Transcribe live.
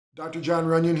Dr. Jon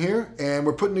Runion here, and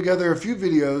we're putting together a few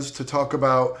videos to talk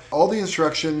about all the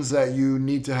instructions that you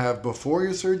need to have before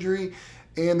your surgery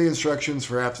and the instructions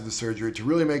for after the surgery to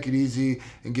really make it easy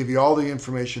and give you all the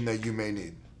information that you may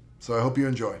need. So I hope you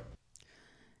enjoy.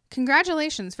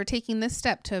 Congratulations for taking this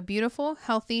step to a beautiful,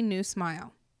 healthy new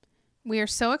smile. We are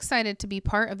so excited to be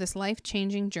part of this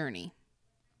life-changing journey.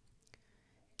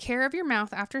 Care of your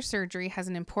mouth after surgery has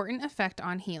an important effect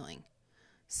on healing.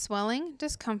 Swelling,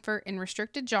 discomfort, and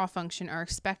restricted jaw function are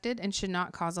expected and should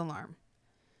not cause alarm.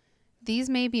 These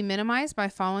may be minimized by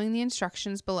following the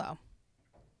instructions below.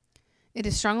 It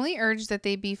is strongly urged that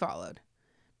they be followed.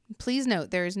 Please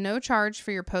note there is no charge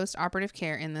for your post-operative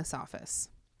care in this office.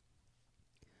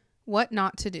 What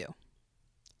not to do.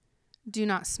 Do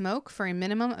not smoke for a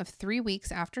minimum of 3 weeks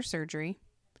after surgery.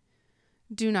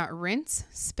 Do not rinse,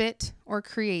 spit, or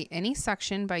create any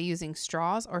suction by using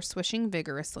straws or swishing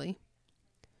vigorously.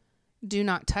 Do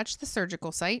not touch the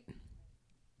surgical site.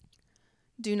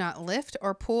 Do not lift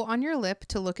or pull on your lip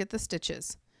to look at the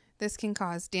stitches. This can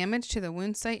cause damage to the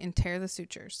wound site and tear the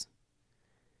sutures.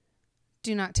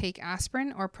 Do not take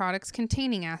aspirin or products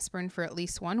containing aspirin for at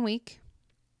least 1 week.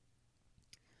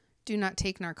 Do not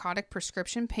take narcotic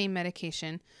prescription pain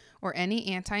medication or any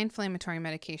anti-inflammatory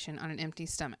medication on an empty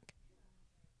stomach.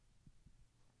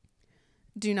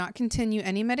 Do not continue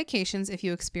any medications if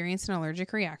you experience an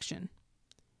allergic reaction.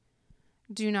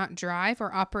 Do not drive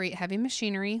or operate heavy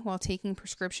machinery while taking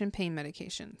prescription pain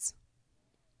medications.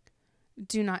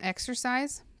 Do not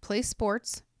exercise, play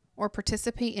sports, or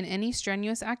participate in any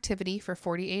strenuous activity for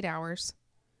 48 hours.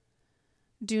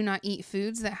 Do not eat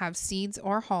foods that have seeds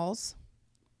or hulls.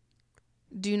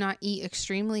 Do not eat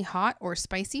extremely hot or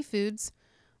spicy foods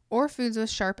or foods with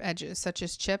sharp edges such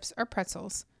as chips or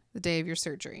pretzels the day of your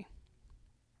surgery.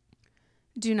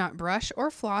 Do not brush or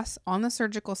floss on the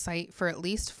surgical site for at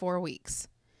least 4 weeks.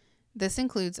 This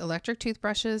includes electric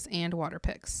toothbrushes and water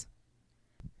picks.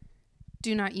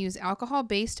 Do not use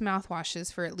alcohol-based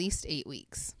mouthwashes for at least 8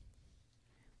 weeks.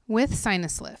 With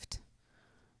sinus lift.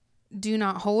 Do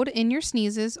not hold in your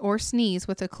sneezes or sneeze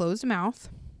with a closed mouth.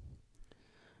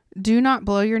 Do not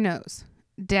blow your nose.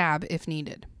 Dab if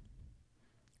needed.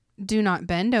 Do not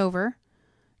bend over.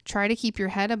 Try to keep your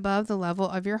head above the level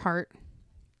of your heart.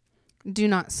 Do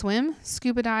not swim,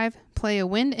 scuba dive, play a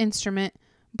wind instrument,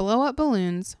 blow up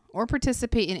balloons, or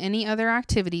participate in any other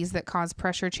activities that cause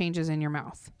pressure changes in your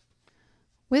mouth.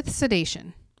 With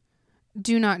sedation.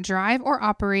 Do not drive or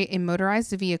operate a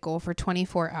motorized vehicle for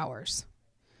 24 hours.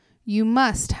 You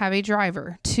must have a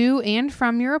driver to and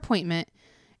from your appointment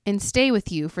and stay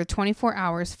with you for 24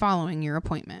 hours following your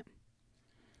appointment.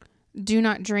 Do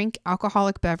not drink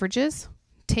alcoholic beverages,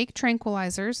 take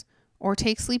tranquilizers, or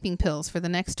take sleeping pills for the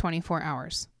next 24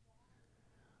 hours.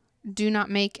 Do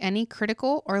not make any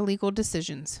critical or legal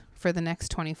decisions for the next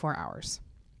 24 hours.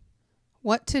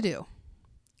 What to do?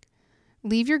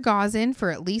 Leave your gauze in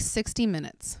for at least 60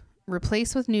 minutes.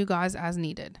 Replace with new gauze as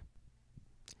needed.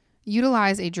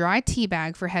 Utilize a dry tea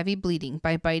bag for heavy bleeding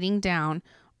by biting down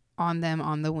on them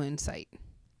on the wound site.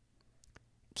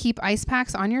 Keep ice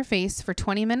packs on your face for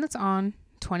 20 minutes on,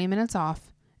 20 minutes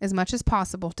off, as much as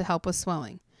possible to help with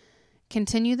swelling.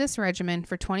 Continue this regimen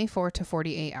for 24 to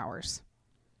 48 hours.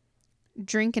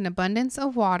 Drink an abundance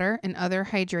of water and other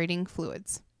hydrating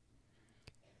fluids.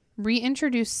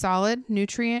 Reintroduce solid,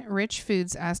 nutrient-rich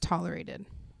foods as tolerated.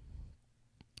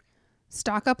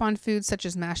 Stock up on foods such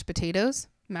as mashed potatoes,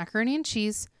 macaroni and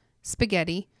cheese,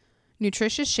 spaghetti,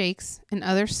 nutritious shakes, and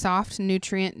other soft,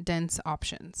 nutrient-dense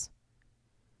options.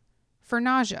 For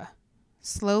nausea,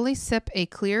 slowly sip a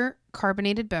clear,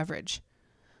 carbonated beverage.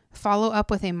 Follow up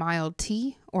with a mild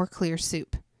tea or clear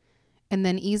soup, and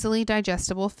then easily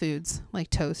digestible foods like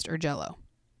toast or Jell-O.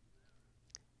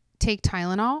 Take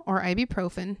Tylenol or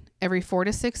ibuprofen every 4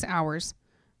 to 6 hours,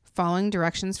 following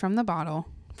directions from the bottle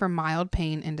for mild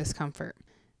pain and discomfort.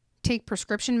 Take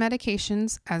prescription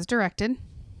medications as directed.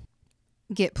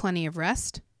 Get plenty of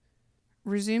rest.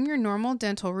 Resume your normal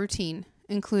dental routine,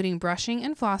 including brushing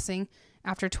and flossing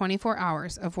after 24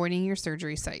 hours, avoiding your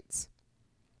surgery sites.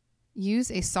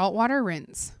 Use a saltwater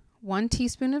rinse, 1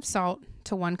 teaspoon of salt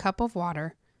to 1 cup of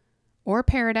water, or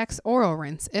Paradex oral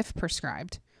rinse if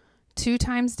prescribed, 2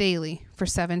 times daily for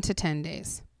 7 to 10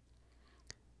 days.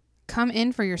 Come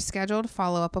in for your scheduled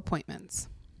follow-up appointments.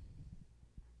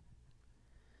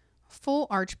 Full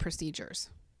arch procedures.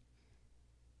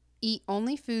 Eat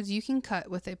only foods you can cut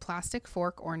with a plastic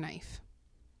fork or knife.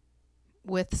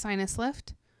 With sinus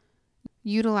lift,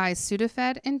 utilize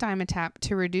Sudafed and Dimetapp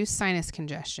to reduce sinus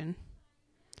congestion.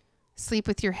 Sleep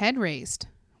with your head raised.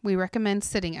 We recommend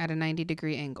sitting at a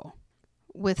 90-degree angle.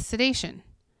 With sedation,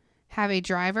 Have a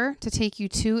driver to take you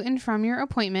to and from your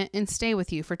appointment and stay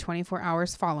with you for 24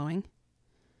 hours following.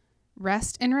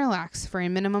 Rest and relax for a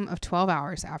minimum of 12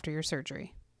 hours after your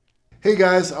surgery. Hey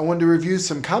guys, I wanted to review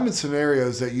some common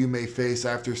scenarios that you may face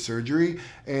after surgery,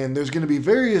 and there's going to be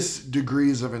various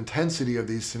degrees of intensity of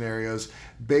these scenarios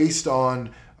based on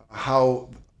how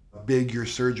big your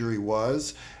surgery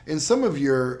was. And some of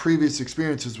your previous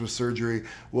experiences with surgery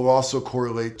will also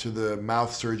correlate to the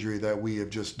mouth surgery that we have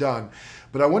just done.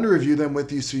 But I want to review them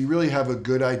with you so you really have a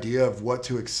good idea of what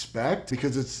to expect,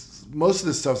 because most of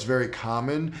this stuff's very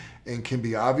common and can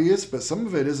be obvious, but some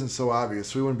of it isn't so obvious.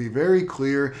 So we want to be very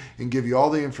clear and give you all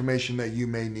the information that you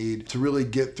may need to really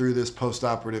get through this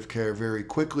post-operative care very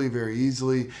quickly, very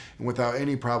easily, and without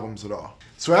any problems at all.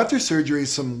 So after surgery,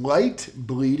 some light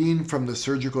bleeding from the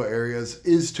surgical areas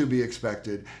is to be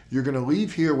expected. You're going to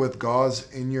leave here with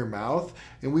gauze in your mouth,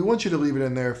 and we want you to leave it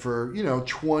in there for,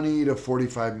 20 to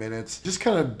 45 minutes, just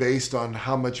kind of based on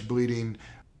how much bleeding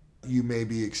you may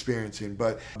be experiencing.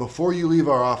 But before you leave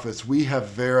our office, we have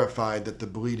verified that the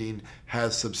bleeding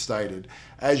has subsided.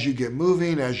 As you get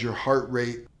moving, as your heart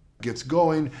rate gets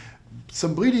going,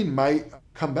 some bleeding might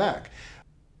come back.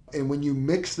 And when you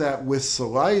mix that with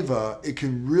saliva, it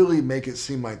can really make it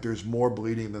seem like there's more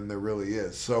bleeding than there really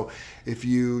is. So if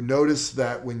you notice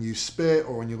that when you spit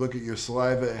or when you look at your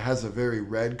saliva, it has a very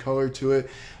red color to it,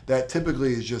 that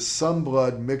typically is just some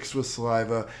blood mixed with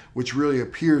saliva, which really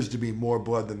appears to be more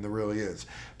blood than there really is.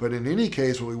 But in any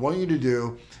case, what we want you to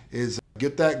do is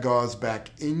get that gauze back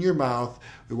in your mouth.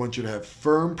 We want you to have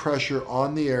firm pressure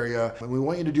on the area, and we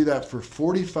want you to do that for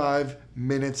 45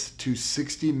 minutes to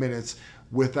 60 minutes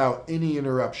without any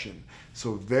interruption.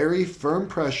 So very firm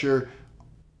pressure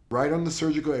right on the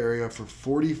surgical area for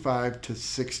 45 to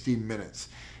 60 minutes.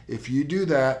 If you do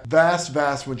that,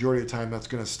 vast majority of the time, that's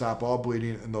going to stop all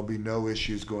bleeding and there'll be no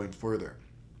issues going further.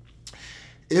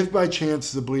 If by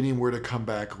chance the bleeding were to come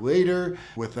back later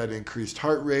with that increased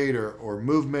heart rate or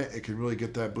movement, it can really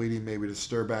get that bleeding maybe to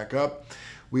stir back up.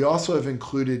 We also have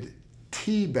included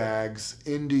tea bags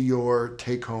into your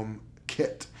take-home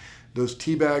kit. Those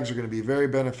tea bags are going to be very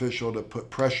beneficial to put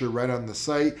pressure right on the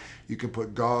site. You can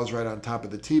put gauze right on top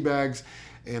of the tea bags,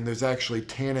 and there's actually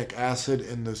tannic acid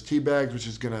in those tea bags, which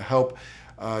is going to help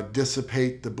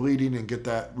dissipate the bleeding and get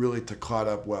that really to clot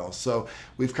up well. So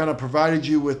we've kind of provided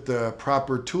you with the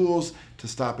proper tools to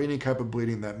stop any type of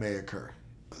bleeding that may occur.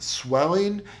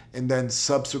 Swelling and then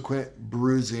subsequent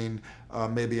bruising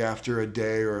maybe after a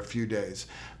day or a few days.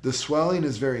 The swelling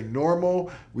is very normal.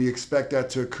 We expect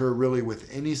that to occur really with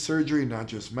any surgery, not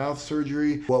just mouth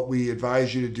surgery. What we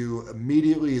advise you to do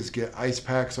immediately is get ice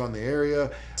packs on the area,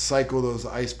 cycle those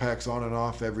ice packs on and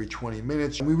off every 20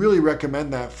 minutes. And we really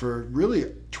recommend that for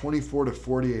really 24 to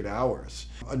 48 hours.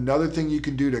 Another thing you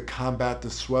can do to combat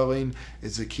the swelling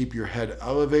is to keep your head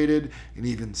elevated and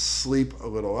even sleep a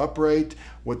little upright.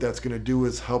 What that's going to do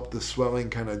is help the swelling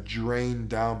kind of drain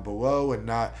down below and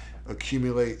not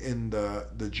accumulate in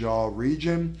the jaw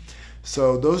region.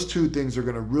 So those two things are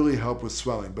going to really help with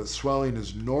swelling, but swelling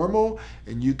is normal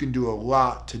and you can do a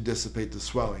lot to dissipate the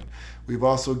swelling. We've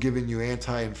also given you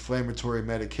anti-inflammatory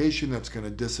medication that's going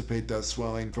to dissipate that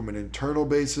swelling from an internal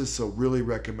basis, so really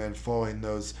recommend following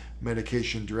those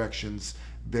medication directions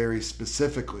very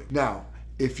specifically. Now,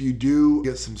 if you do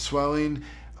get some swelling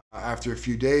after a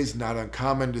few days, not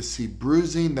uncommon to see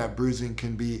bruising. That bruising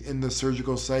can be in the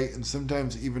surgical site and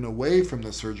sometimes even away from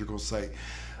the surgical site.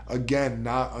 Again,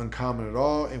 not uncommon at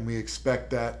all, and we expect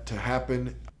that to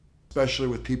happen, especially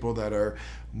with people that are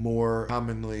more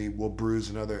commonly will bruise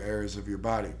in other areas of your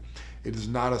body. It is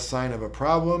not a sign of a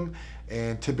problem,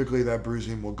 and typically that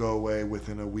bruising will go away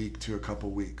within a week to a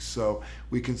couple weeks. So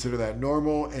we consider that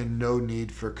normal and no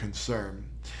need for concern.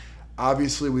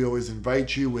 Obviously, we always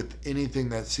invite you with anything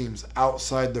that seems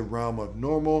outside the realm of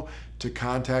normal to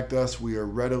contact us. We are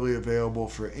readily available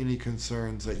for any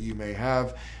concerns that you may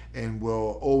have, and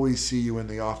we'll always see you in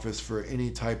the office for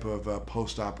any type of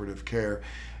post-operative care,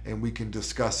 and we can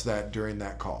discuss that during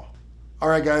that call. All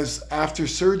right, guys, after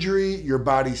surgery, your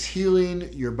body's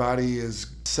healing, your body is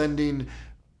sending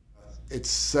its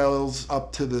cells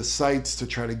up to the sites to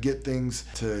try to get things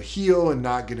to heal and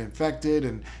not get infected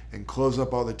and close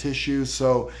up all the tissue.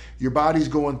 So your body's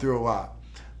going through a lot.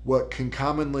 What can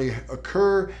commonly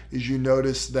occur is you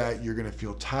notice that you're going to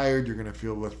feel tired, you're going to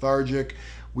feel lethargic.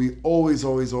 We always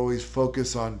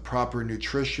focus on proper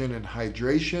nutrition and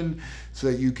hydration so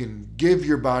that you can give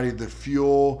your body the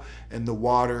fuel and the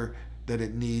water that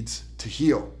it needs to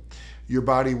heal. Your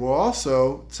body will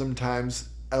also sometimes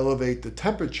elevate the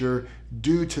temperature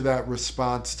due to that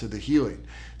response to the healing.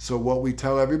 So what we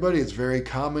tell everybody, it's very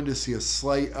common to see a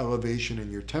slight elevation in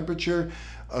your temperature.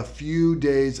 a few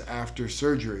days after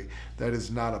surgery. That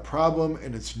is not a problem,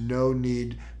 and it's no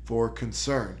need for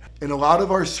concern. In a lot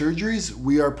of our surgeries,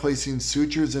 we are placing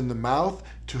sutures in the mouth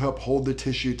to help hold the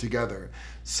tissue together.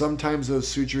 Sometimes those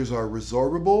sutures are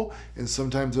resorbable, and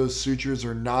sometimes those sutures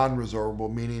are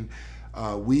non-resorbable, meaning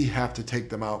we have to take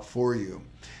them out for you.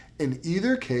 In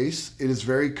either case, it is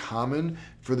very common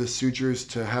for the sutures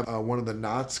to have one of the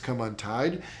knots come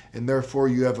untied, and therefore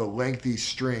you have a lengthy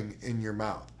string in your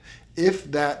mouth.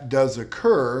 If that does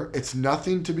occur, it's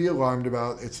nothing to be alarmed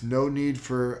about. It's no need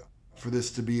for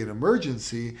this to be an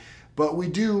emergency, but we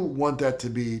do want that to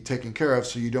be taken care of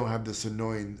so you don't have this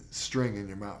annoying string in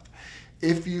your mouth.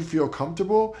 If you feel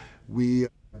comfortable, we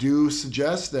do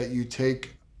suggest that you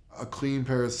take a clean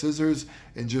pair of scissors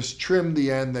and just trim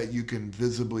the end that you can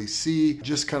visibly see.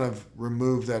 Just kind of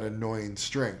remove that annoying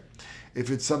string. If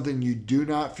it's something you do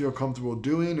not feel comfortable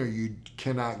doing or you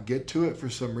cannot get to it for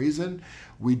some reason,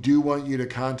 we do want you to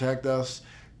contact us.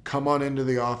 Come on into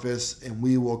the office and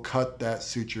we will cut that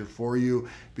suture for you,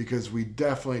 because we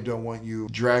definitely don't want you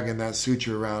dragging that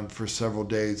suture around for several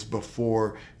days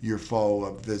before your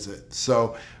follow-up visit.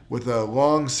 So with a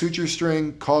long suture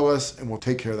string, call us and we'll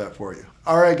take care of that for you.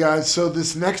 All right, guys, so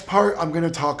this next part I'm going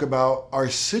to talk about are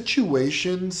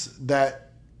situations that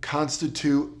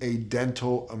constitute a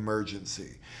dental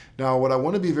emergency. Now, what I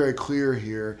want to be very clear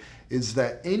here is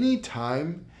that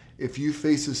anytime if you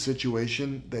face a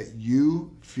situation that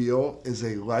you feel is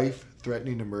a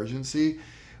life-threatening emergency,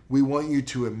 we want you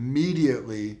to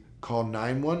immediately call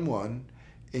 911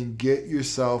 and get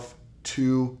yourself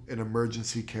to an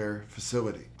emergency care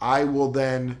facility. I will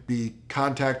then be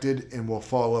contacted and will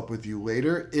follow up with you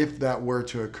later if that were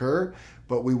to occur,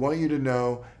 but we want you to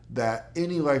know that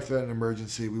any life-threatening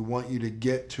emergency, we want you to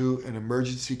get to an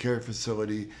emergency care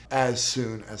facility as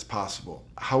soon as possible.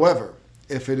 However,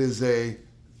 if it is a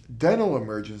dental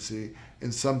emergency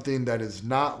and something that is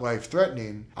not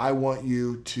life-threatening, I want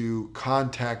you to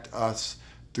contact us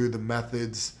through the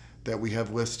methods that we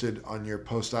have listed on your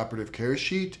post-operative care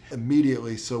sheet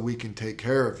immediately so we can take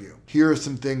care of you. Here are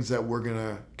some things that we're going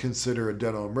to consider a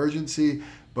dental emergency,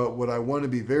 but what I want to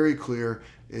be very clear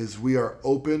is we are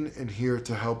open and here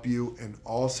to help you in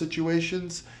all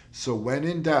situations. So when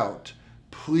in doubt,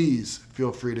 please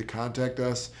feel free to contact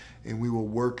us and we will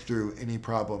work through any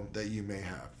problem that you may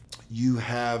have. You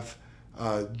have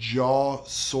jaw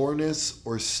soreness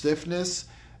or stiffness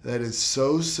that is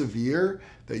so severe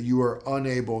that you are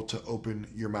unable to open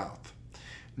your mouth.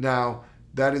 Now,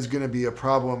 that is going to be a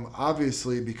problem,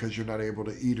 obviously, because you're not able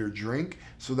to eat or drink.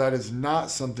 So that is not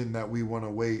something that we want to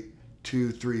wait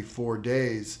 2, 3, 4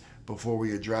 days before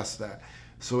we address that.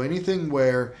 So anything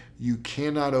where you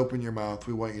cannot open your mouth,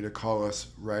 we want you to call us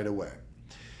right away.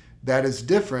 That is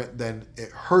different than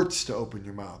it hurts to open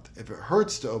your mouth. If it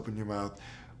hurts to open your mouth,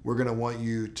 we're going to want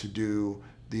you to do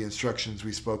the instructions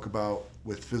we spoke about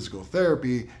with physical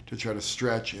therapy to try to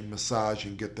stretch and massage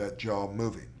and get that jaw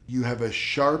moving. You have a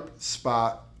sharp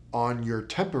spot on your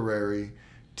temporary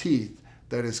teeth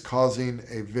that is causing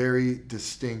a very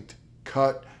distinct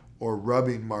cut or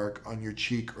rubbing mark on your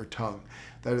cheek or tongue.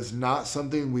 That is not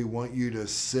something we want you to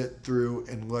sit through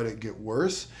and let it get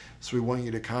worse. So we want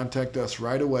you to contact us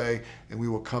right away and we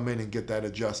will come in and get that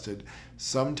adjusted.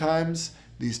 Sometimes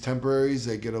these temporaries,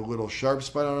 they get a little sharp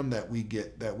spot on them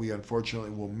that we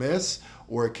unfortunately will miss,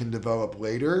 or it can develop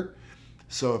later.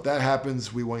 So if that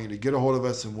happens, we want you to get a hold of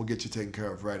us and we'll get you taken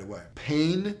care of right away.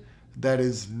 Pain that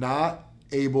is not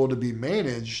able to be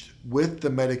managed with the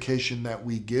medication that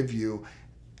we give you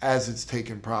as it's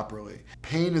taken properly.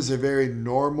 Pain is a very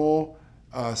normal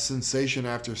sensation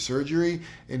after surgery,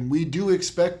 and we do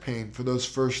expect pain for those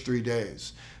first 3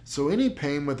 days. So any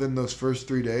pain within those first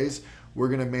 3 days, we're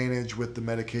going to manage with the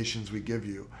medications we give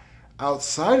you.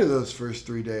 Outside of those first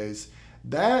 3 days,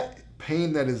 that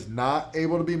pain that is not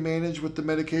able to be managed with the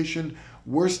medication,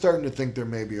 we're starting to think there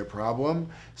may be a problem,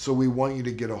 so we want you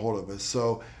to get a hold of us.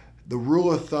 So the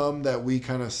rule of thumb that we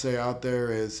kind of say out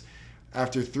there is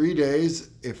after 3 days,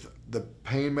 if the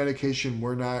pain medication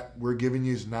we're giving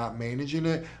you is not managing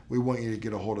it, we want you to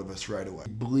get a hold of us right away.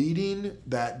 Bleeding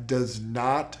that does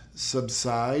not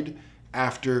subside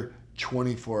after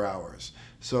 24 hours.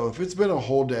 So if it's been a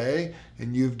whole day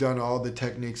and you've done all the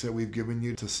techniques that we've given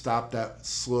you to stop that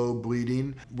slow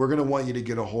bleeding, we're going to want you to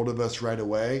get a hold of us right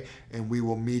away and we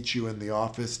will meet you in the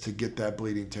office to get that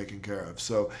bleeding taken care of.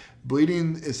 So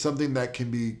bleeding is something that can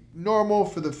be normal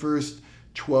for the first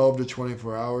 12 to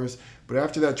 24 hours, but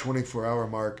after that 24-hour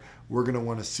mark, we're going to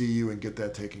want to see you and get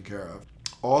that taken care of.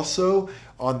 Also,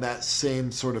 on that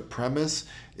same sort of premise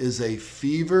is a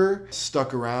fever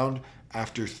stuck around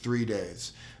after 3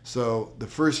 days. So the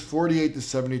first 48 to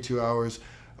 72 hours,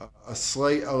 a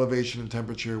slight elevation in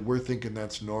temperature, we're thinking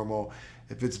that's normal.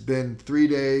 If it's been 3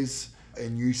 days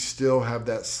and you still have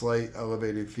that slight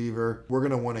elevated fever, we're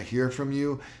going to want to hear from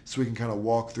you so we can kind of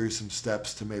walk through some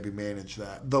steps to maybe manage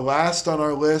that. The last on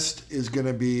our list is going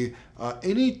to be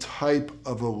any type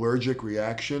of allergic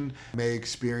reaction you may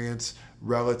experience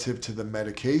relative to the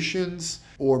medications,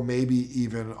 or maybe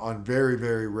even on very,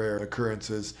 very rare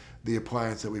occurrences, the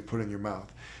appliance that we put in your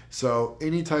mouth. So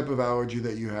any type of allergy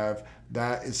that you have,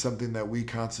 that is something that we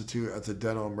constitute as a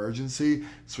dental emergency.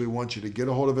 So we want you to get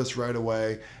a hold of us right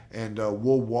away, and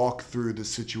we'll walk through the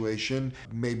situation,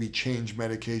 maybe change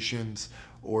medications,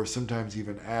 or sometimes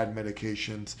even add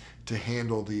medications to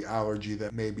handle the allergy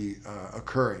that may be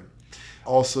occurring.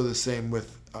 Also the same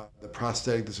with the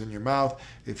prosthetic that's in your mouth.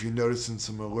 If you're noticing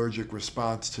some allergic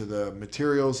response to the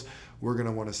materials, we're going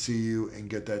to want to see you and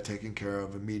get that taken care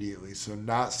of immediately. So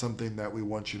not something that we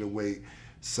want you to wait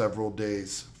several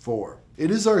days for.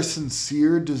 It is our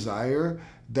sincere desire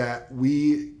that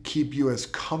we keep you as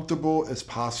comfortable as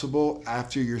possible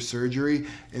after your surgery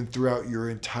and throughout your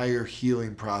entire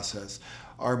healing process.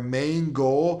 Our main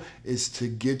goal is to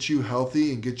get you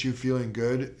healthy and get you feeling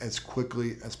good as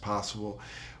quickly as possible.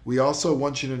 We also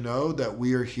want you to know that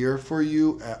we are here for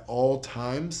you at all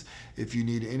times if you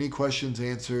need any questions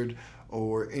answered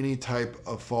or any type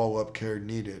of follow-up care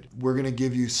needed. We're going to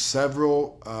give you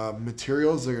several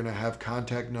materials. They're going to have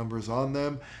contact numbers on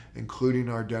them, including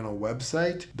our dental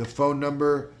website. The phone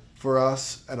number for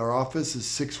us at our office is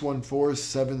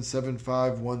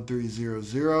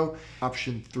 614-775-1300.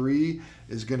 Option 3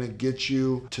 is going to get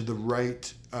you to the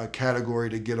right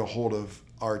category to get a hold of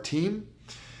our team.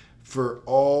 For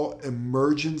all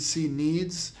emergency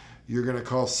needs, you're going to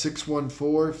call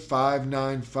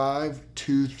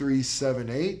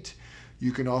 614-595-2378.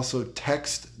 You can also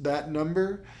text that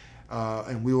number,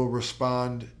 and we will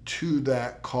respond to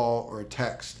that call or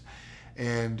text.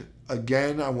 And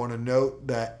again, I want to note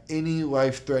that any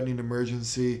life-threatening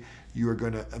emergency, you are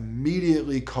going to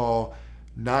immediately call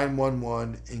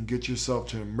 911 and get yourself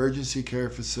to an emergency care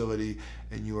facility,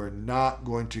 and you are not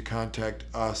going to contact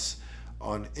us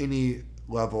on any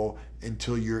level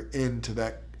until you're into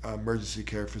that emergency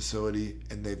care facility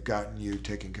and they've gotten you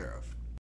taken care of.